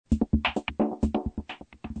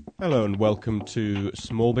Hello and welcome to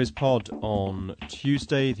SmallBizPod on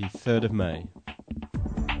Tuesday the 3rd of May.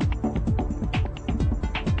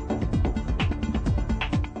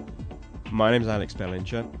 My name is Alex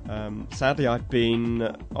Bellinger. Sadly I've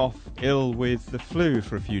been off ill with the flu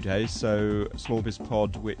for a few days, so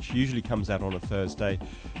SmallBizPod, which usually comes out on a Thursday,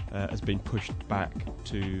 has been pushed back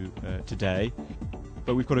to today.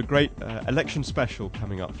 But we've got a great election special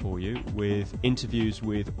coming up for you with interviews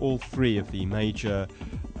with all three of the major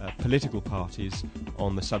political parties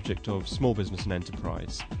on the subject of small business and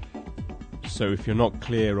enterprise. So if you're not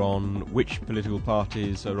clear on which political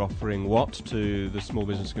parties are offering what to the small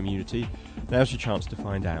business community, now's your chance to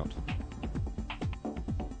find out.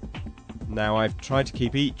 Now, I've tried to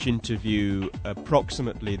keep each interview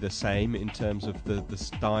approximately the same in terms of the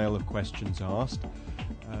style of questions asked,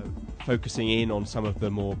 focusing in on some of the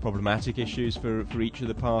more problematic issues for each of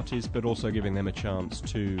the parties, but also giving them a chance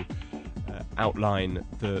to outline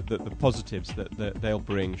the positives that they'll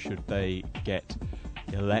bring should they get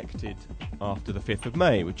elected after the 5th of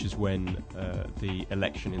May, which is when the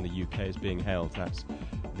election in the UK is being held. That's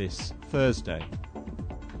this Thursday.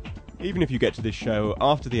 Even if you get to this show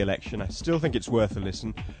after the election, I still think it's worth a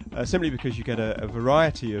listen, simply because you get a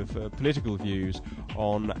variety of political views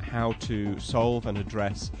on how to solve and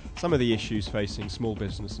address some of the issues facing small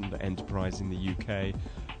business and enterprise in the UK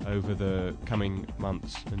over the coming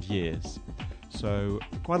months and years. So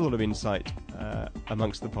quite a lot of insight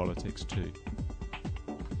amongst the politics too.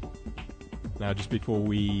 Now, just before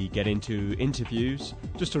we get into interviews,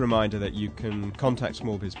 just a reminder that you can contact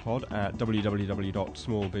SmallBizPod at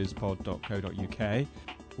www.smallbizpod.co.uk,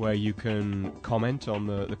 where you can comment on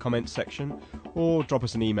the comments section, or drop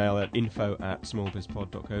us an email at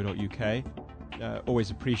info@smallbizpod.co.uk. Always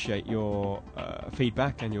appreciate your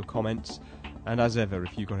feedback and your comments. And as ever,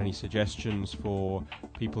 if you've got any suggestions for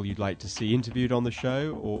people you'd like to see interviewed on the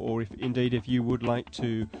show, or if you would like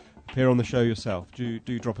to appear on the show yourself, do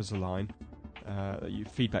drop us a line. Your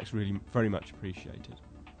feedback's really very much appreciated.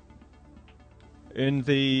 In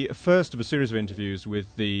the first of a series of interviews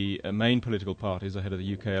with the main political parties ahead of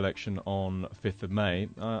the UK election on 5th of May,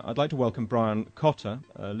 I'd like to welcome Brian Cotter,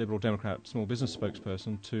 a Liberal Democrat small business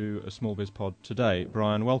spokesperson, to a SmallBizPod today.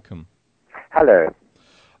 Brian, welcome. Hello.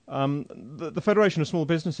 The Federation of Small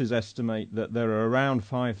Businesses estimate that there are around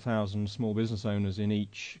 5,000 small business owners in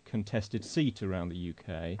each contested seat around the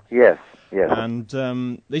UK. Yes. And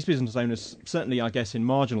these business owners, certainly I guess in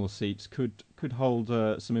marginal seats, could hold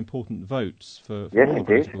some important votes for yes, all the indeed.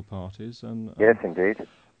 political parties. And yes, indeed.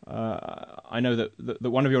 I know that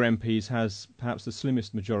one of your MPs has perhaps the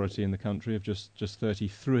slimmest majority in the country of just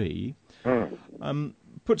 33.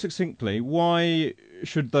 Put succinctly, why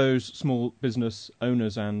should those small business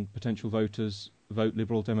owners and potential voters vote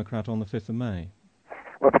Liberal Democrat on the 5th of May?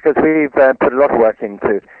 Well, because we've put a lot of work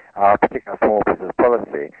into our particular small business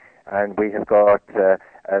policy, and we have got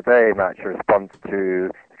very much a response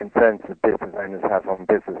to the concerns that business owners have on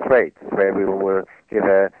business rates, where we will give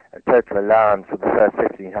a total allowance for the first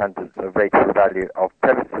 1,500 of rated value of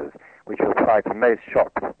premises, which will apply to most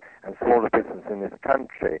shops and smaller businesses in this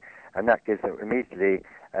country. And that gives them immediately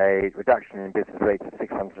a reduction in business rates of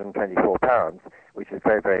 £624, which is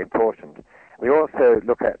very, very important. We also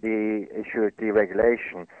look at the issue of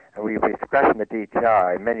deregulation, and we'll be scrapping the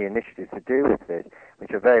DTI, many initiatives to do with this,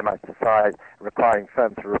 which are very much the side requiring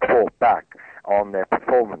firms to report back on their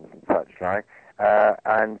performance and such like,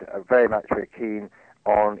 and very much we're keen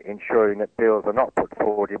on ensuring that bills are not put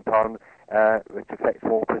forward in Parliament which affect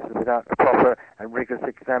small business without a proper and rigorous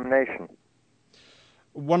examination.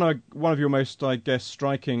 One of your most, I guess,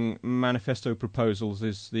 striking manifesto proposals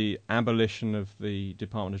is the abolition of the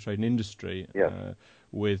Department of Trade and Industry, yes.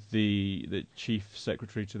 With the Chief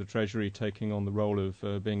Secretary to the Treasury taking on the role of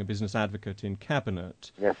being a business advocate in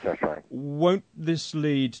Cabinet. Yes, that's right. Won't this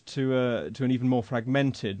lead to an even more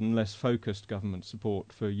fragmented and less focused government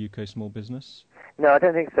support for UK small business? No, I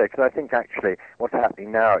don't think so, because I think actually what's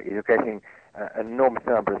happening now is you're getting an enormous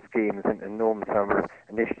number of schemes and an enormous number of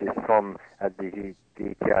initiatives from the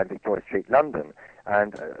DTI in Victoria Street, London.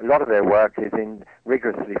 And a lot of their work is in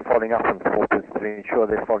rigorously following up on small business to ensure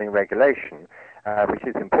they're following regulation, which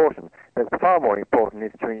is important. But far more important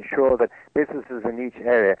is to ensure that businesses in each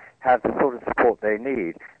area have the sort of support they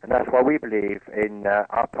need. And that's why we believe in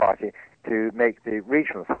our party to make the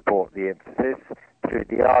regional support the emphasis, to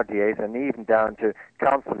the RDAs and even down to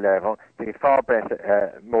council level, to be far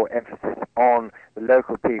better, more emphasis on the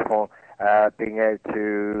local people being able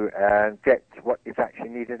to get what is actually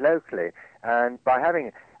needed locally. And by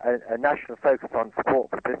having a national focus on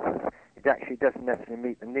support for business, it actually doesn't necessarily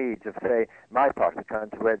meet the needs of, say, my part of the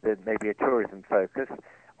country, where there may be a tourism focus,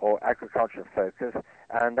 or agriculture focus,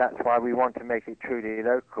 and that's why we want to make it truly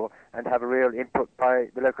local and have a real input by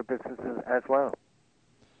the local businesses as well.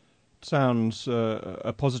 Sounds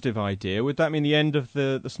a positive idea. Would that mean the end of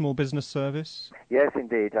the Small Business Service? Yes,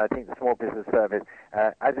 indeed. I think the Small Business Service,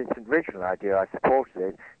 as its original idea, I supported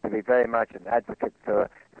it to be very much an advocate for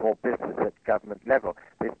small business at government level.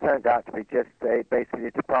 But it's turned out to be just basically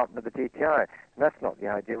a department of the DTI, and that's not the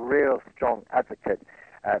idea. Real strong advocate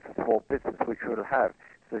for small business, which we'll have,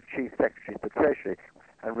 so the Chief Secretary for Treasury,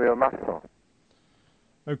 and real muscle.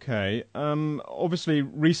 Okay. Obviously,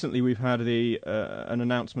 recently we've had an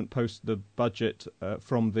announcement post the budget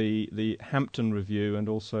from the Hampton Review, and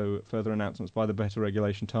also further announcements by the Better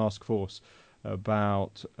Regulation Task Force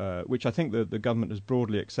about which I think the government has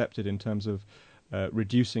broadly accepted in terms of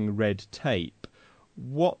reducing red tape.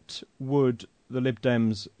 What would the Lib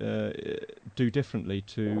Dems do differently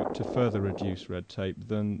to further reduce red tape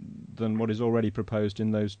than what is already proposed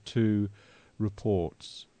in those two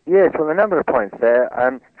reports? Yes, well, a number of points there.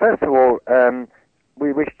 First of all,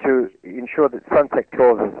 we wish to ensure that sunset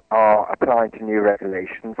clauses are applied to new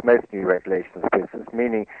regulations, most new regulations of business,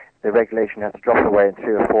 meaning the regulation has to drop away in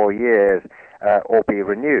 3 or 4 years or be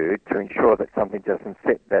renewed to ensure that something doesn't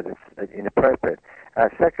sit there that's inappropriate.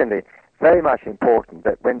 Secondly, very much important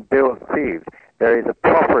that when bills are received, there is a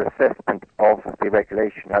proper assessment of the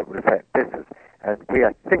regulation that would affect business. And we,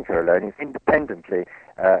 I think, are alone, is independently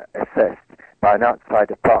assessed by an outside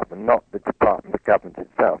department, not the Department of Government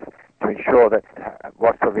itself, to ensure that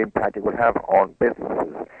what sort of impact it will have on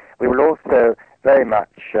businesses. We will also very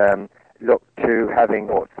much look to having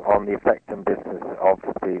thoughts on the effect on business of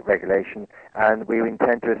the regulation, and we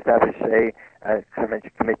intend to establish a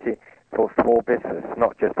parliamentary committee for small business,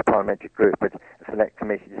 not just a parliamentary group, but a select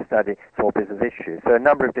committee to study small business issues. So a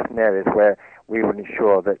number of different areas where we will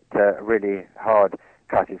ensure that a really hard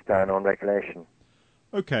cut is done on regulation.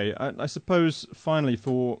 Okay, I suppose finally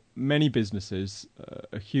for many businesses,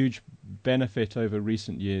 a huge benefit over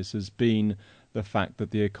recent years has been the fact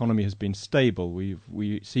that the economy has been stable.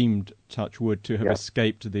 We seemed, touch wood, to have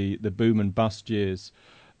escaped the boom and bust years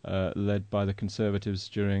led by the Conservatives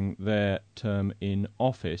during their term in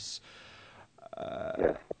office.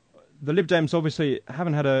 The Lib Dems obviously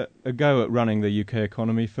haven't had a go at running the UK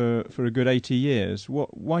economy for a good 80 years.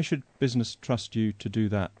 Why should business trust you to do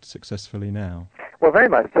that successfully now? Well, very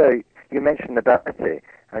much so. You mentioned modernity,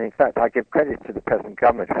 and in fact I give credit to the present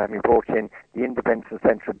government for having brought in the independence of the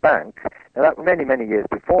central bank. Now that was many, many years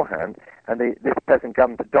beforehand, and this present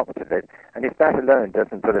government adopted it, and if that alone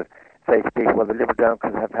doesn't sort of say to people, well, the Liberal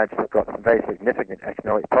Democrats have got some very significant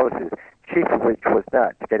economic policies, chief of which was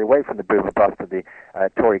that, to get away from the boom and bust of the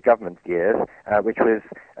Tory government years, which was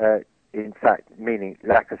in fact meaning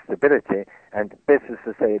lack of stability, and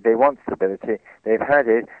businesses say they want stability, they've had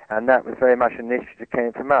it, and that was very much an issue that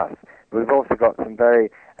came from us. But we've also got some very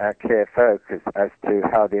clear focus as to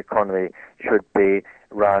how the economy should be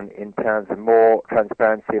run in terms of more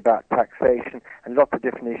transparency about taxation and lots of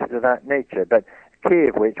different issues of that nature, but key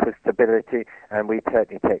of which was stability, and we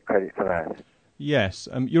certainly take credit for that. Yes,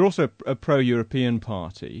 you're also a pro-European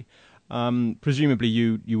party. Presumably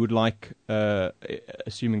you would like,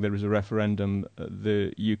 assuming there is a referendum,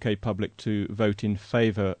 the UK public to vote in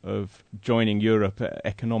favour of joining Europe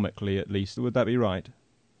economically, at least. Would that be right?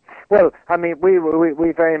 Well, I mean,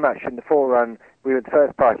 we very much in the forerun, we were the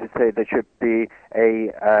first party to say there should be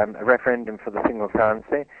a referendum for the single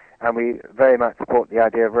currency, and we very much support the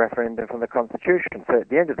idea of referendum from the Constitution. So at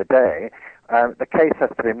the end of the day, the case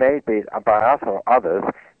has to be made, be it by us or others,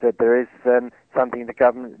 that there is something the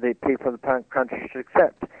government, the people of the country should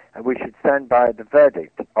accept, and we should stand by the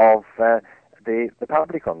verdict of the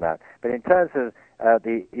public on that. But in terms of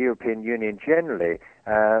the European Union generally,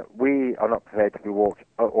 we are not prepared to be walked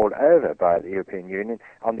all over by the European Union.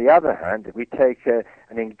 On the other hand, we take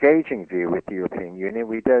an engaging view with the European Union.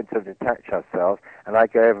 We don't sort of detach ourselves, and I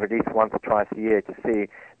go over at least once or twice a year to see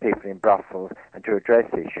people in Brussels and to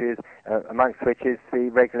address issues, amongst which is the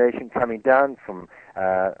regulation coming down from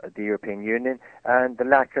the European Union and the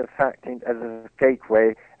lack of facting as a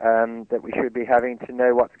gateway that we should be having to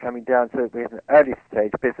know what's coming down so that at an early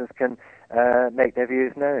stage business can make their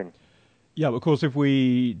views known. Yeah, of course, if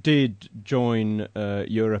we did join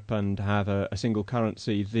Europe and have a single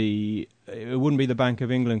currency, it wouldn't be the Bank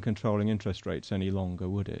of England controlling interest rates any longer,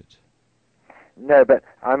 would it? No, but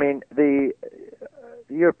I mean, the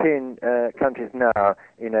the European countries now,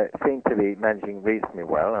 seem to be managing reasonably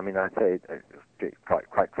well. I mean, I'd say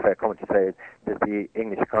quite fair comment to say that the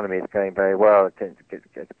English economy is going very well against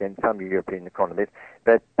some European economies.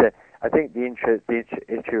 But I think the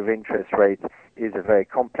issue of interest rates is a very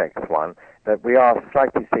complex one. That we are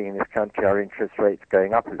slightly seeing in this country our interest rates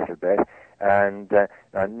going up a little bit, and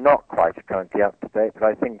not quite currently up to date. But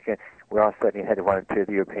I think we are certainly ahead of one or two of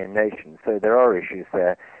the European nations. So there are issues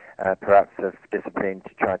there, perhaps of discipline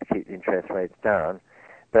to try to keep the interest rates down.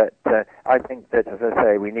 But I think that, as I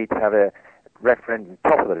say, we need to have a referendum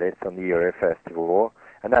top of the list on the euro first of all,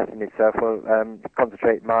 and that in itself will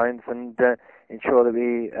concentrate minds and ensure that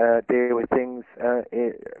we deal with things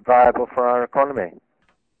viable for our economy.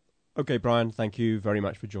 Okay, Brian, thank you very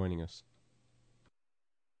much for joining us.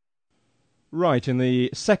 Right, in the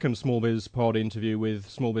second SmallBizPod interview with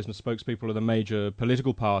small business spokespeople of the major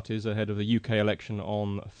political parties ahead of the UK election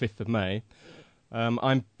on 5th of May,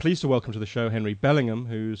 I'm pleased to welcome to the show Henry Bellingham,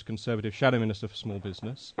 who's Conservative Shadow Minister for Small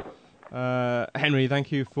Business. Henry,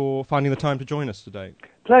 thank you for finding the time to join us today.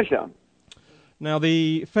 Pleasure. Now,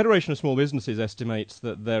 the Federation of Small Businesses estimates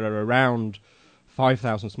that there are around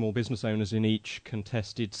 5,000 small business owners in each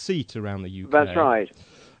contested seat around the UK. That's right.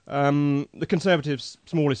 The Conservatives'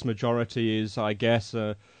 smallest majority is, I guess,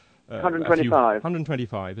 125.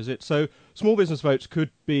 125, is it? So small business votes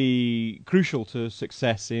could be crucial to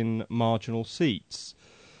success in marginal seats.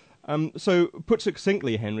 So, put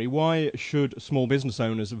succinctly, Henry, why should small business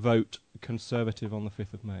owners vote Conservative on the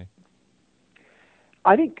 5th of May?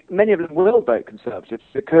 I think many of them will vote Conservative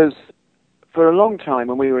because for a long time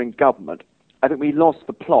when we were in government, I think we lost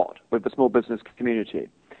the plot with the small business community.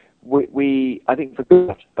 We I think,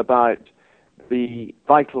 forgot about the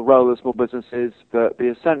vital role of small businesses,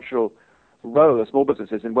 the essential role of small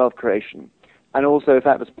businesses in wealth creation, and also the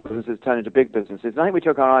fact that small businesses turn into big businesses. And I think we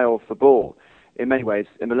took our eye off the ball in many ways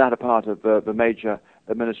in the latter part of the major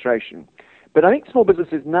administration. But I think small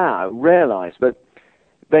businesses now realize that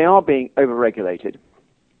they are being overregulated.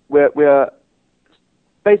 We're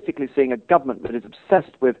basically seeing a government that is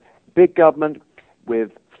obsessed with big government,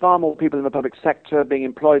 with far more people in the public sector being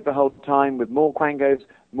employed the whole time, with more quangos,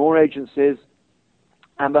 more agencies,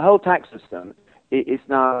 and the whole tax system is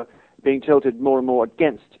now being tilted more and more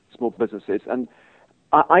against small businesses. And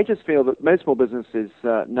I just feel that most small businesses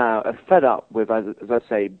now are fed up with, as I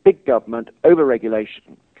say, big government,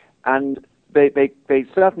 over-regulation, and they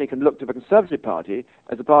certainly can look to the Conservative Party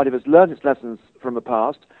as a party that's learned its lessons from the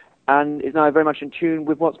past and is now very much in tune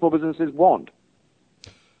with what small businesses want.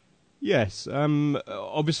 Yes,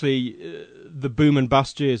 obviously the boom and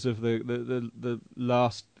bust years of the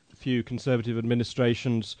last few Conservative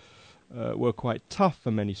administrations were quite tough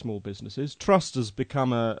for many small businesses. Trust has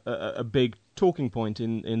become a big talking point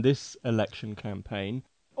in this election campaign.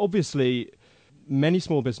 Obviously, many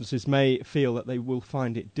small businesses may feel that they will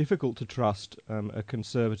find it difficult to trust a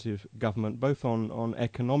Conservative government, both on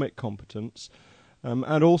economic competence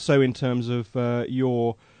and also in terms of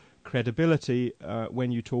your credibility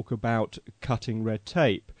when you talk about cutting red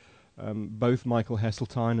tape. Both Michael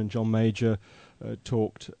Heseltine and John Major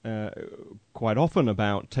talked quite often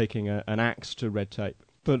about taking an axe to red tape,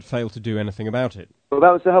 but failed to do anything about it. Well,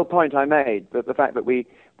 that was the whole point I made, but the fact that we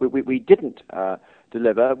didn't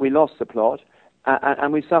deliver, we lost the plot,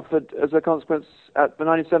 and we suffered as a consequence at the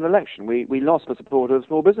 97 election. We lost the support of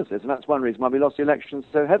small businesses, and that's one reason why we lost the election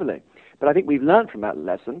so heavily. But I think we've learned from that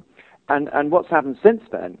lesson, and what's happened since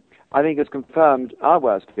then, I think, has confirmed our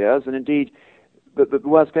worst fears, and indeed the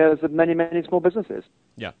worst fears of many, many small businesses.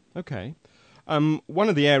 Yeah, okay. One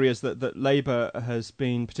of the areas that Labour has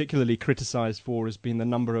been particularly criticised for has been the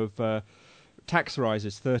number of tax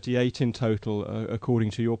rises, 38 in total,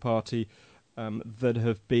 according to your party, that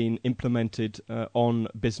have been implemented on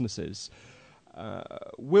businesses.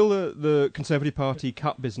 Will the Conservative Party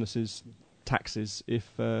cut businesses' taxes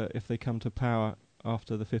if they come to power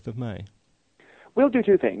after the 5th of May? We'll do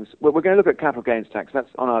two things. We're going to look at capital gains tax. That's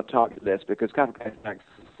on our target list because capital gains tax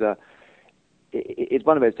is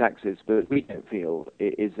one of those taxes that we don't feel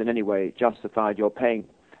is in any way justified. You're paying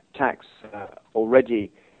tax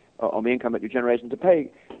already on the income that you generate, and to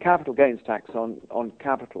pay capital gains tax on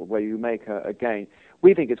capital where you make a gain,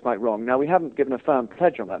 we think it's quite wrong. Now, we haven't given a firm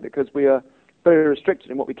pledge on that because we are very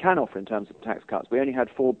restricted in what we can offer in terms of tax cuts. We only had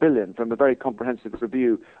 $4 billion from a very comprehensive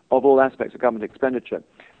review of all aspects of government expenditure.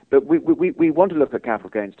 But we want to look at capital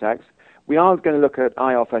gains tax. We are going to look at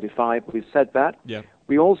IR35. We've said that. Yeah.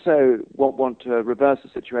 We also want to reverse the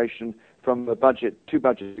situation from the budget 2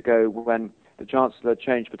 budgets ago when the Chancellor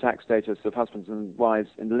changed the tax status of husbands and wives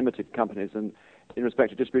in limited companies and in respect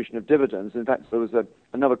to distribution of dividends. In fact, there was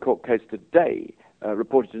another court case today,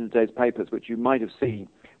 reported in today's papers, which you might have seen,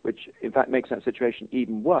 which in fact makes that situation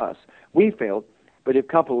even worse. We feel that if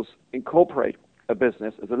couples incorporate a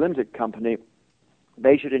business as a limited company,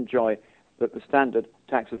 they should enjoy the standard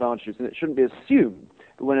tax advantages, and it shouldn't be assumed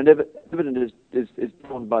that when a dividend is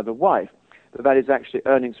drawn by the wife, that is actually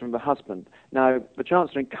earnings from the husband. Now, the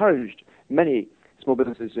Chancellor encouraged many small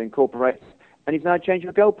businesses to incorporate, and he's now changing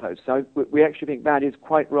the goalposts. So we actually think that is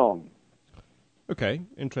quite wrong. Okay,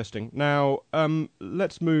 interesting. Now,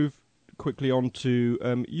 let's move quickly on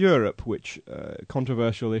to Europe, which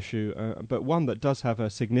controversial issue, but one that does have a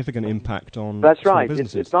significant impact on small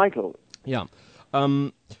businesses. It's vital. Yeah.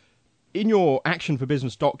 In your Action for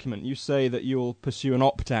Business document, you say that you'll pursue an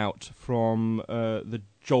opt-out from the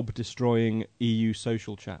job-destroying EU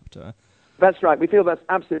social chapter. That's right. We feel that's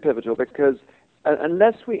absolutely pivotal because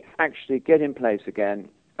unless we actually get in place again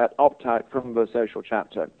an opt-out from the social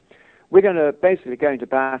chapter, we're going to basically go into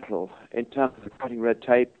battle in terms of cutting red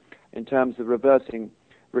tape, in terms of redressing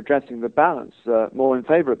the balance more in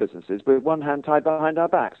favour of businesses with one hand tied behind our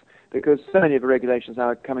backs, because so many of the regulations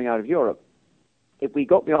are coming out of Europe. If we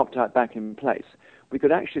got the opt-out back in place, we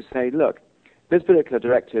could actually say, look, this particular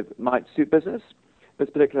directive might suit business, this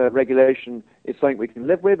particular regulation is something we can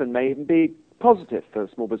live with and may even be positive for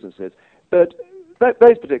small businesses. But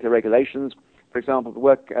those particular regulations, for example,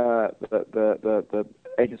 the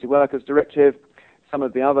Agency Workers Directive, some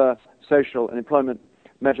of the other social and employment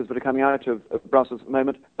measures that are coming out of Brussels at the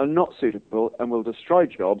moment are not suitable and will destroy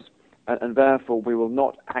jobs, and therefore we will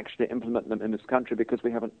not actually implement them in this country because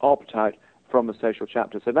we have an opt-out from the social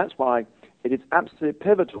chapter. So that's why it is absolutely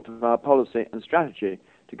pivotal to our policy and strategy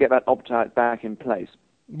to get that opt-out back in place.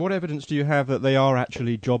 What evidence do you have that they are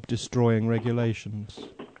actually job-destroying regulations?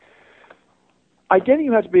 I don't think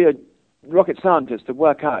you have to be a rocket scientist to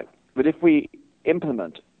work out that if we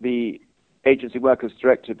implement the Agency Workers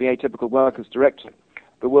Directive, the Atypical Workers Directive,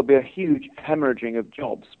 there will be a huge hemorrhaging of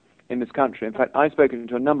jobs in this country. In fact, I've spoken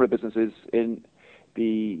to a number of businesses in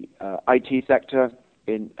the IT sector,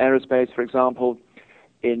 in aerospace, for example,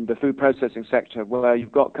 in the food processing sector, where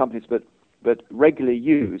you've got companies that regularly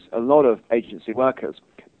use a lot of agency workers.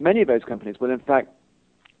 Many of those companies will, in fact,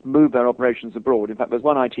 move their operations abroad. In fact, there's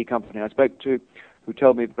one IT company I spoke to who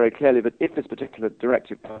told me very clearly that if this particular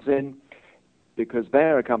directive comes in, because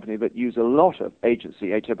they're a company that use a lot of agency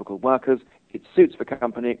atypical workers, it suits the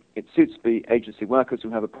company, it suits the agency workers who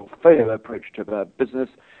have a portfolio approach to their business.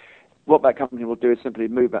 What that company will do is simply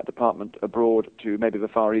move that department abroad to maybe the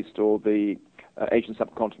Far East or the Asian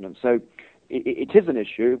subcontinent. So it is an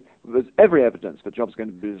issue. There's every evidence that jobs are going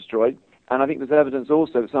to be destroyed, and I think there's evidence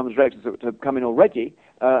also that some of the directives that have come in already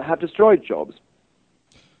have destroyed jobs.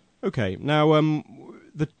 Okay, now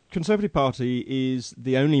the Conservative Party is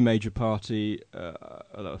the only major party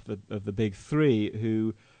of the big three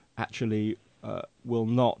who actually will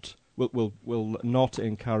not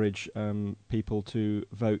encourage people to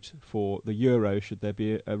vote for the euro should there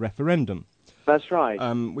be a referendum. That's right.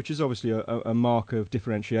 Which is obviously a mark of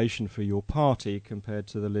differentiation for your party compared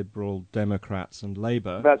to the Liberal Democrats and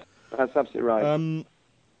Labour. That's absolutely right.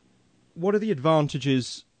 What are the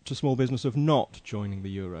advantages to small business of not joining the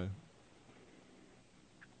euro?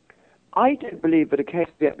 I don't believe that a case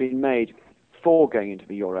has yet been made for going into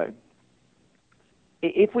the euro.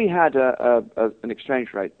 If we had an exchange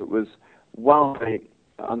rate that was wildly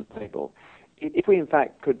unstable, if we in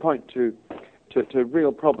fact could point to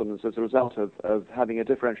real problems as a result of having a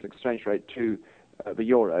differential exchange rate to the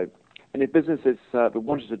euro, and if businesses that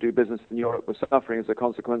wanted to do business in Europe were suffering as a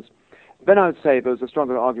consequence, then I would say there was a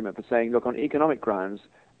stronger argument for saying, look, on economic grounds,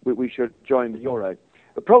 we should join the euro.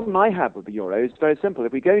 The problem I have with the euro is very simple.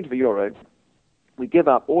 If we go into the euro, we give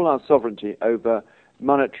up all our sovereignty over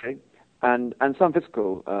monetary and some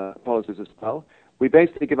fiscal policies as well. We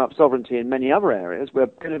basically give up sovereignty in many other areas. We're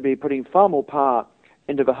going to be putting far more power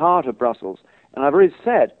into the heart of Brussels. And I've already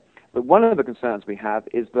said that one of the concerns we have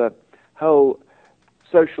is the whole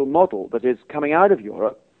social model that is coming out of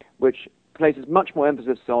Europe, which places much more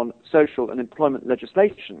emphasis on social and employment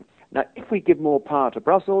legislation. Now, if we give more power to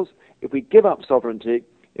Brussels, if we give up sovereignty,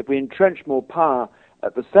 if we entrench more power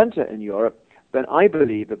at the centre in Europe, then I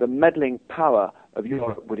believe that the meddling power of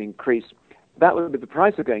Europe would increase. That would be the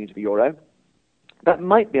price of going into the euro. That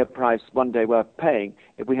might be a price one day worth paying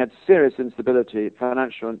if we had serious instability,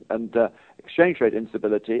 financial and exchange rate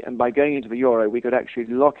instability, and by going into the euro we could actually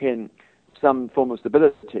lock in some form of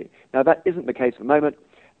stability. Now, that isn't the case at the moment,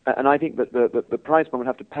 and I think that the price one would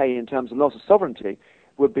have to pay in terms of loss of sovereignty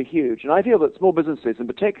would be huge. And I feel that small businesses in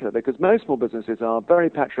particular, because most small businesses are very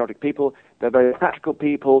patriotic people, they're very practical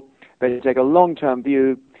people, they take a long-term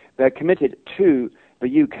view, they're committed to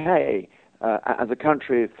the UK as a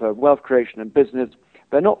country for wealth creation and business.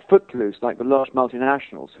 They're not footloose like the large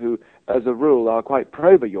multinationals who, as a rule, are quite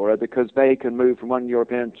pro the euro because they can move from one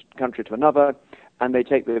European country to another, and they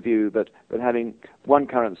take the view that having one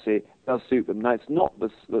currency does suit them. Now, it's not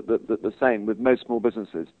the same with most small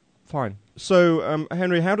businesses. Fine. So,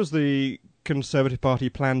 Henry, how does the Conservative Party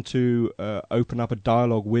plan to open up a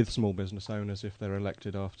dialogue with small business owners if they're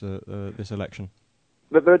elected after this election?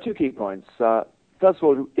 But there are two key points. First of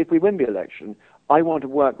all, if we win the election, I want to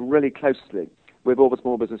work really closely with all the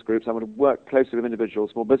small business groups. I want to work closely with individual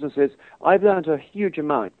small businesses. I've learned a huge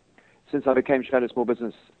amount since I became Shadow Small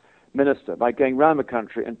Business Minister by going around the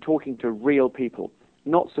country and talking to real people,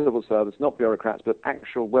 not civil servants, not bureaucrats, but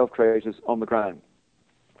actual wealth creators on the ground.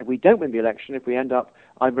 If we don't win the election, if we end up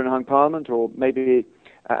either in a hung parliament or maybe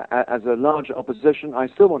as a larger opposition, I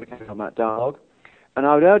still want to carry on that dialogue. And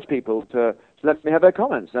I would urge people to let me have their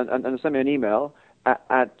comments and send me an email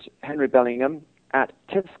at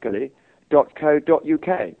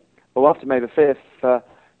henrybellingham@tiscali.co.uk or after May the 5th,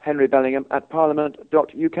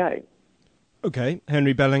 henrybellingham@parliament.uk. Okay,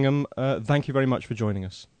 Henry Bellingham, thank you very much for joining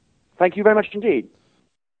us. Thank you very much indeed.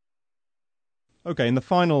 Okay, in the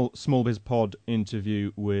final SmallBizPod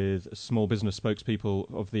interview with small business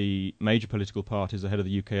spokespeople of the major political parties ahead of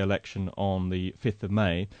the UK election on the 5th of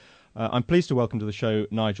May, I'm pleased to welcome to the show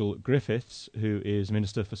Nigel Griffiths, who is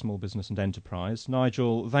Minister for Small Business and Enterprise.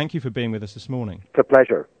 Nigel, thank you for being with us this morning. It's a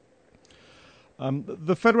pleasure.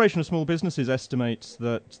 The Federation of Small Businesses estimates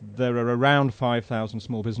that there are around 5,000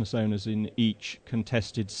 small business owners in each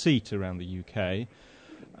contested seat around the UK.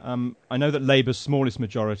 I know that Labour's smallest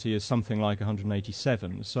majority is something like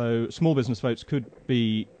 187, so small business votes could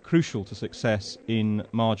be crucial to success in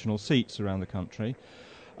marginal seats around the country.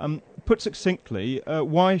 Put succinctly,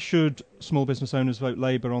 why should small business owners vote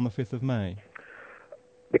Labour on the 5th of May?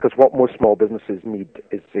 Because what most small businesses need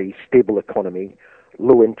is a stable economy,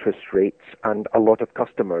 low interest rates, and a lot of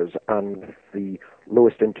customers, and the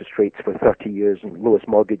lowest interest rates for 30 years and lowest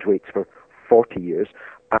mortgage rates for 40 years,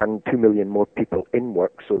 and 2 million more people in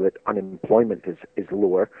work so that unemployment is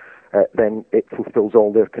lower, then it fulfills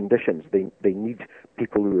all their conditions. They need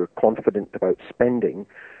people who are confident about spending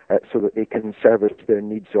so that they can service their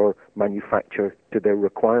needs or manufacture to their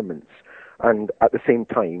requirements. And at the same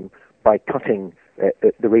time, by cutting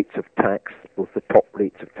the rates of tax, both the top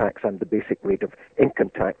rates of tax and the basic rate of income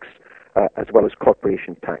tax, as well as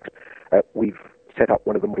corporation tax, we've set up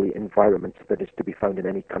one of the only environments that is to be found in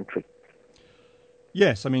any country.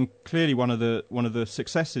 Yes, I mean, clearly one of the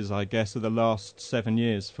successes, I guess, of the last 7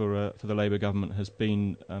 years for the Labour government has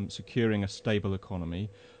been securing a stable economy,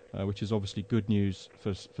 which is obviously good news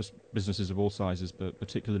for businesses of all sizes, but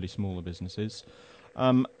particularly smaller businesses.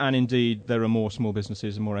 And indeed, there are more small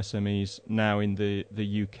businesses and more SMEs now in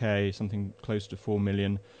the UK, something close to 4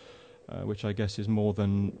 million, which I guess is more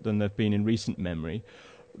than there have been in recent memory.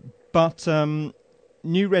 But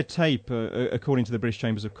new red tape, according to the British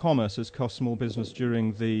Chambers of Commerce, has cost small business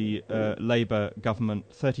during the Labour government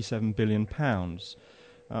 £37 billion.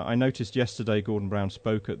 I noticed yesterday Gordon Brown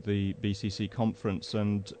spoke at the BCC conference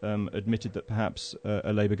and admitted that perhaps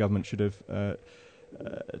a Labour government should have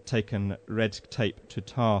taken red tape to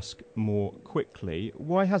task more quickly.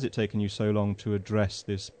 Why has it taken you so long to address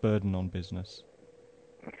this burden on business?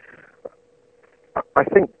 I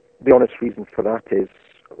think the honest reason for that is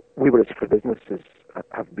we were for businesses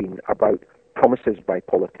have been about promises by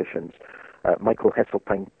politicians. Michael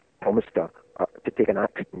Heseltine promised to take an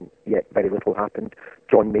action, yet very little happened.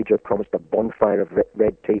 John Major promised a bonfire of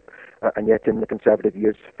red tape, and yet in the Conservative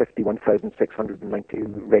years, 51,690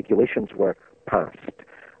 regulations were passed.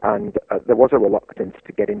 And there was a reluctance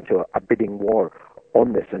to get into a bidding war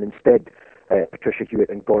on this, and instead Patricia Hewitt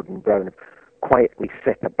and Gordon Brown have quietly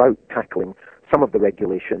set about tackling some of the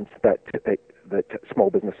regulations that small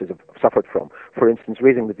businesses have suffered from. For instance,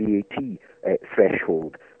 raising the VAT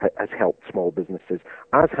threshold has helped small businesses,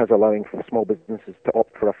 as has allowing for small businesses to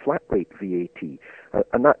opt for a flat rate VAT.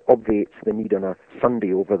 And that obviates the need on a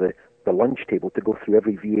Sunday over the lunch table to go through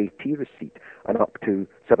every VAT receipt, and up to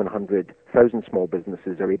 700,000 small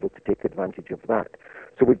businesses are able to take advantage of that.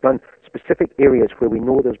 So we've done specific areas where we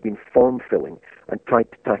know there's been form filling and tried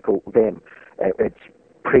to tackle them. It's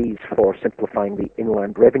praise for simplifying the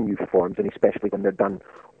inland revenue forms, and especially when they're done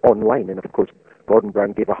online. And of course, Gordon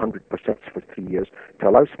Brown gave 100% for 3 years to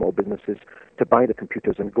allow small businesses to buy the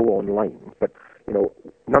computers and go online. But,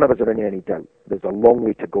 none of us are in any doubt. There's a long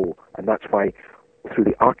way to go, and that's why through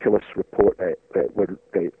the Arculus report, we're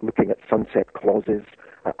looking at sunset clauses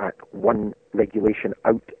at one regulation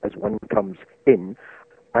out as one comes in.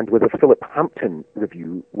 And with the Philip Hampton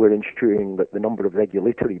review, we're ensuring that the number of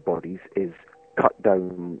regulatory bodies is cut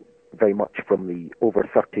down very much from the over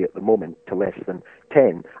 30 at the moment to less than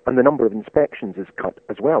 10. And the number of inspections is cut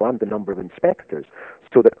as well, and the number of inspectors,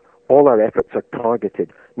 so that all our efforts are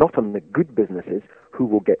targeted not on the good businesses who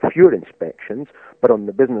will get fewer inspections, but on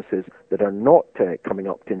the businesses that are not coming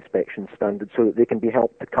up to inspection standards so that they can be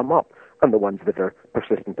helped to come up, and the ones that are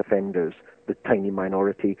persistent offenders, the tiny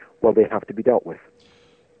minority, well, they have to be dealt with.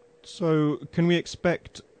 So can we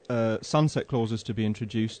expect sunset clauses to be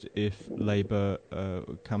introduced if Labour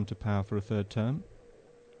come to power for a third term?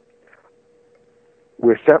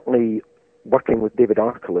 We're certainly working with David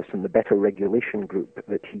Arculus and the Better Regulation Group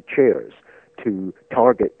that he chairs to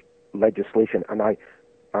target legislation, and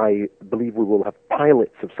I believe we will have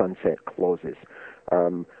pilots of sunset clauses.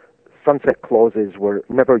 Sunset clauses were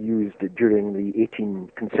never used during the 18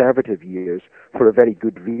 Conservative years for a very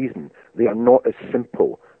good reason. They are not as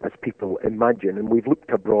simple as people imagine, and we've looked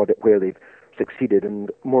abroad at where they've succeeded and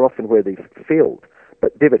more often where they've failed.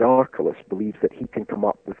 But David Arculus believes that he can come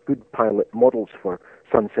up with good pilot models for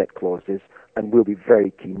sunset clauses, and we'll be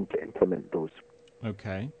very keen to implement those.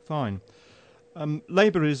 Okay, fine.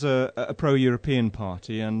 Labour is a pro-European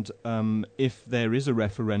party, and if there is a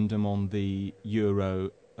referendum on the euro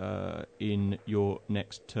in your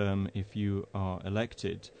next term, if you are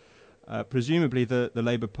elected, presumably the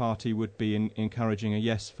Labour Party would be encouraging a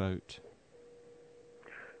yes vote.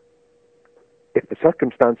 If the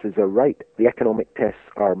circumstances are right, the economic tests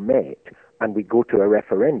are met, and we go to a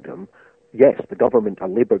referendum, yes, a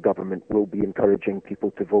Labour government will be encouraging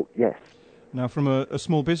people to vote yes. Now, from a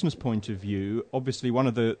small business point of view, obviously one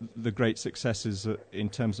of the great successes in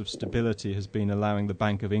terms of stability has been allowing the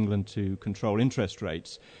Bank of England to control interest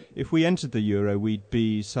rates. If we entered the euro, we'd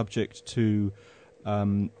be subject to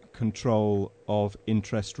control of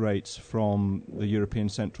interest rates from the European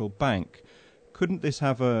Central Bank. Couldn't this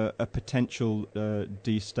have a potential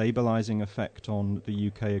destabilising effect on the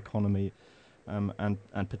UK economy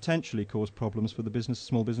and potentially cause problems for the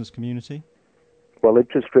small business community? Well,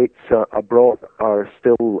 interest rates abroad are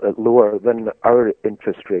still lower than our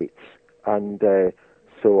interest rates, and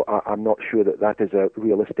so I'm not sure that is a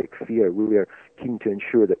realistic fear. We are keen to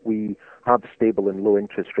ensure that we have stable and low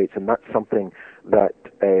interest rates, and that's something that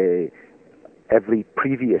every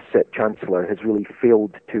previous Chancellor has really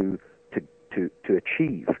failed to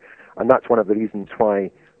achieve. And that's one of the reasons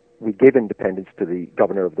why we gave independence to the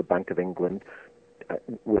Governor of the Bank of England,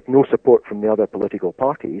 with no support from the other political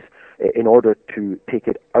parties, in order to take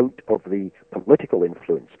it out of the political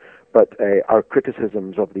influence. But our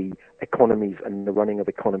criticisms of the economies and the running of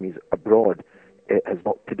economies abroad has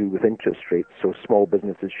not to do with interest rates, so small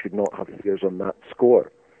businesses should not have fears on that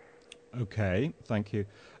score. Okay, thank you.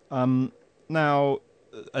 Now,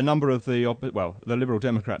 a number of the Liberal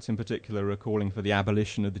Democrats in particular are calling for the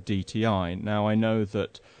abolition of the DTI. Now, I know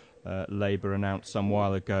that Labour announced some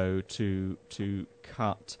while ago to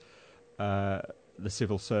cut the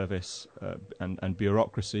civil service and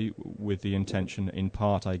bureaucracy with the intention, in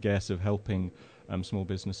part, I guess, of helping small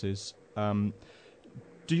businesses.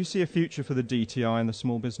 Do you see a future for the DTI and the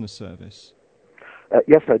small business service?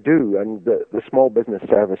 Yes, I do, and the small business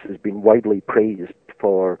service has been widely praised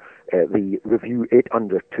for the review it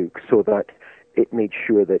undertook, so that it made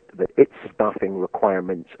sure that its staffing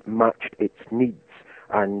requirements matched its needs,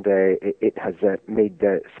 and it has made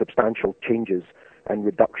substantial changes and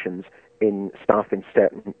reductions in staff in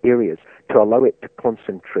certain areas to allow it to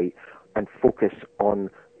concentrate and focus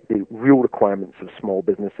on the real requirements of small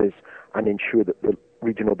businesses and ensure that the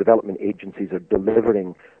regional development agencies are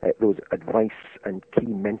delivering those advice and key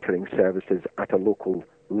mentoring services at a local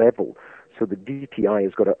level. So the DTI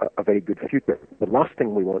has got a very good future. The last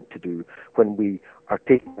thing we want to do when we are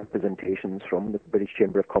taking representations from the British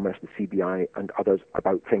Chamber of Commerce, the CBI and others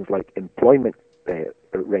about things like employment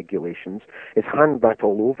regulations is hand that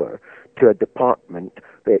all over to a department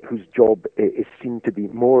whose job is seen to be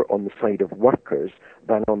more on the side of workers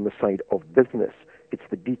than on the side of business. It's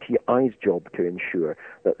the DTI's job to ensure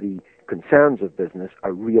that the concerns of business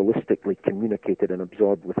are realistically communicated and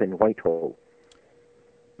absorbed within Whitehall.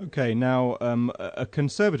 Okay, now a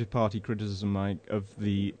Conservative Party criticism of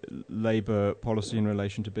the Labour policy in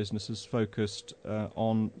relation to businesses focused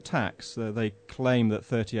on tax. They claim that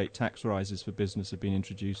 38 tax rises for business have been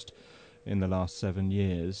introduced in the last 7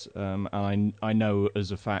 years. I know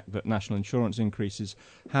as a fact that national insurance increases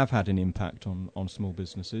have had an impact on small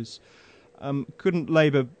businesses. couldn't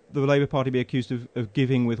the Labour Party be accused of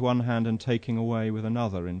giving with one hand and taking away with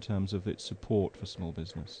another in terms of its support for small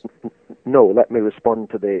business? No, let me respond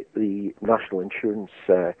to the national insurance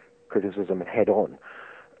criticism head on.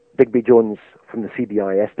 Digby Jones from the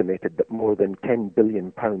CBI estimated that more than £10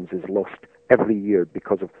 billion is lost every year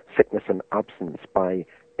because of sickness and absence by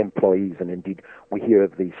employees, and indeed we hear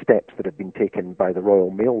of the steps that have been taken by the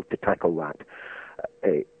Royal Mail to tackle that.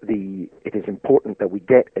 It is important that we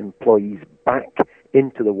get employees back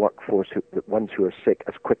into the workforce, the ones who are sick,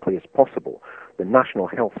 as quickly as possible. The National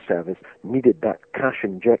Health Service needed that cash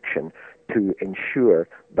injection to ensure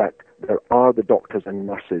that there are the doctors and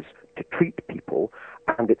nurses to treat people,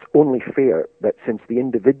 and it's only fair that since the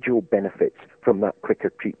individual benefits from that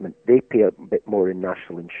quicker treatment, they pay a bit more in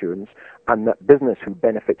national insurance, and that business who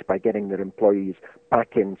benefits by getting their employees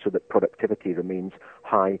back in so that productivity remains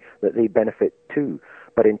high, that they benefit too.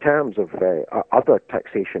 But in terms of other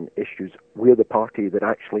taxation issues, we're the party that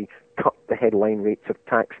actually cut the headline rates of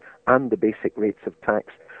tax and the basic rates of tax,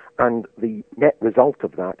 and the net result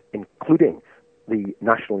of that, including the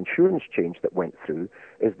national insurance change that went through,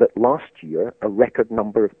 is that last year a record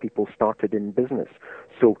number of people started in business.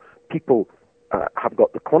 So people have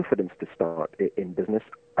got the confidence to start in business.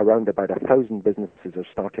 Around about 1,000 businesses are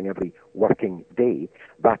starting every working day.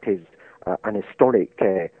 That is an historic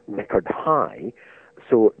record high.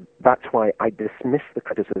 So that's why I dismiss the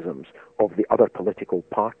criticisms of the other political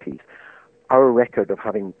parties. Our record of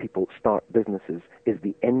having people start businesses is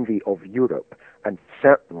the envy of Europe, and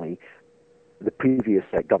certainly the previous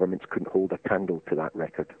governments couldn't hold a candle to that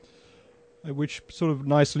record. Which sort of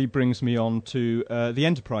nicely brings me on to the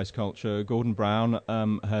enterprise culture. Gordon Brown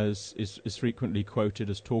is frequently quoted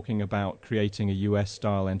as talking about creating a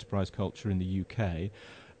US-style enterprise culture in the UK,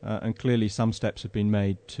 and clearly some steps have been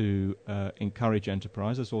made to encourage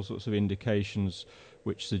enterprise. There's all sorts of indications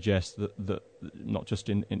which suggest that not just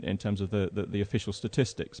in terms of the official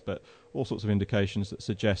statistics, but all sorts of indications that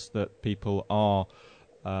suggest that people are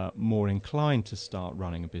more inclined to start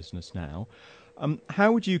running a business now.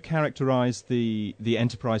 How would you characterise the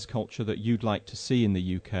enterprise culture that you'd like to see in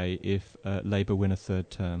the UK if Labour win a third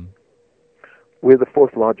term? We're the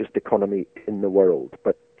fourth largest economy in the world,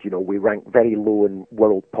 but we rank very low in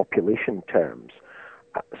world population terms.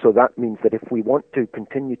 So that means that if we want to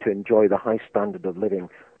continue to enjoy the high standard of living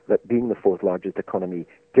that being the fourth largest economy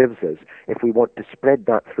gives us, if we want to spread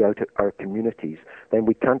that throughout our communities, then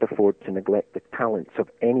we can't afford to neglect the talents of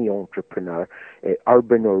any entrepreneur,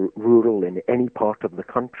 urban or rural, in any part of the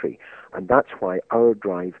country. And that's why our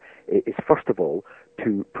drive is, first of all,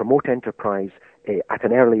 to promote enterprise at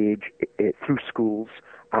an early age through schools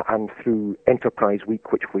and through Enterprise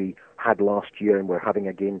Week, which we had last year and we're having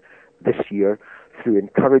again this year, through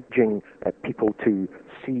encouraging people to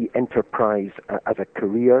see enterprise as a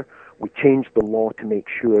career. We changed the law to make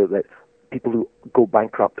sure that people who go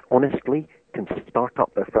bankrupt honestly can start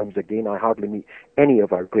up their firms again. I hardly meet any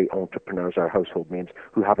of our great entrepreneurs, our household names,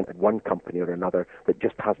 who haven't had one company or another that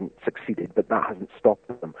just hasn't succeeded, but that hasn't stopped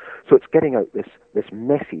them. So it's getting out this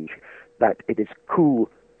message that it is cool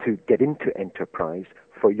to get into enterprise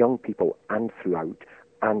for young people and throughout,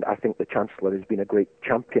 and I think the Chancellor has been a great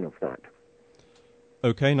champion of that.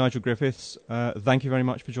 Okay, Nigel Griffiths, thank you very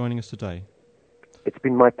much for joining us today. It's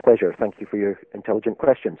been my pleasure. Thank you for your intelligent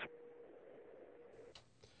questions.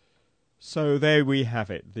 So there we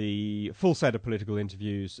have it, the full set of political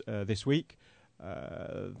interviews this week.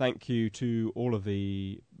 Thank you to all of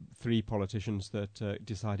the three politicians that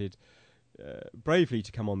decided bravely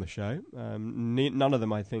to come on the show. None of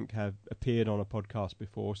them, I think, have appeared on a podcast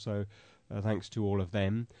before, so thanks to all of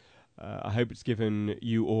them. I hope it's given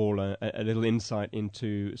you all a little insight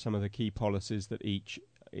into some of the key policies that each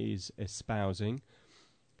is espousing.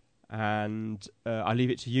 And I leave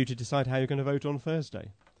it to you to decide how you're going to vote on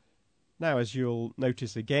Thursday. Now, as you'll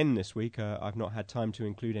notice again this week, I've not had time to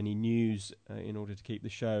include any news in order to keep the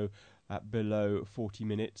show at below 40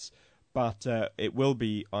 minutes. But it will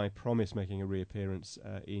be, I promise, making a reappearance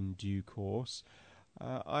in due course.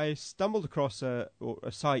 I stumbled across a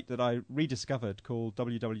site that I rediscovered called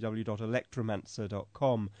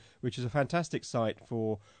www.electromancer.com, which is a fantastic site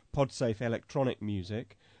for pod-safe electronic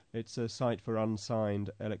music. It's a site for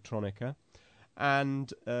unsigned electronica.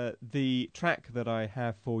 And the track that I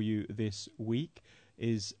have for you this week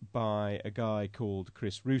is by a guy called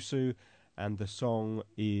Chris Russo, and the song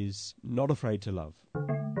is Not Afraid to Love.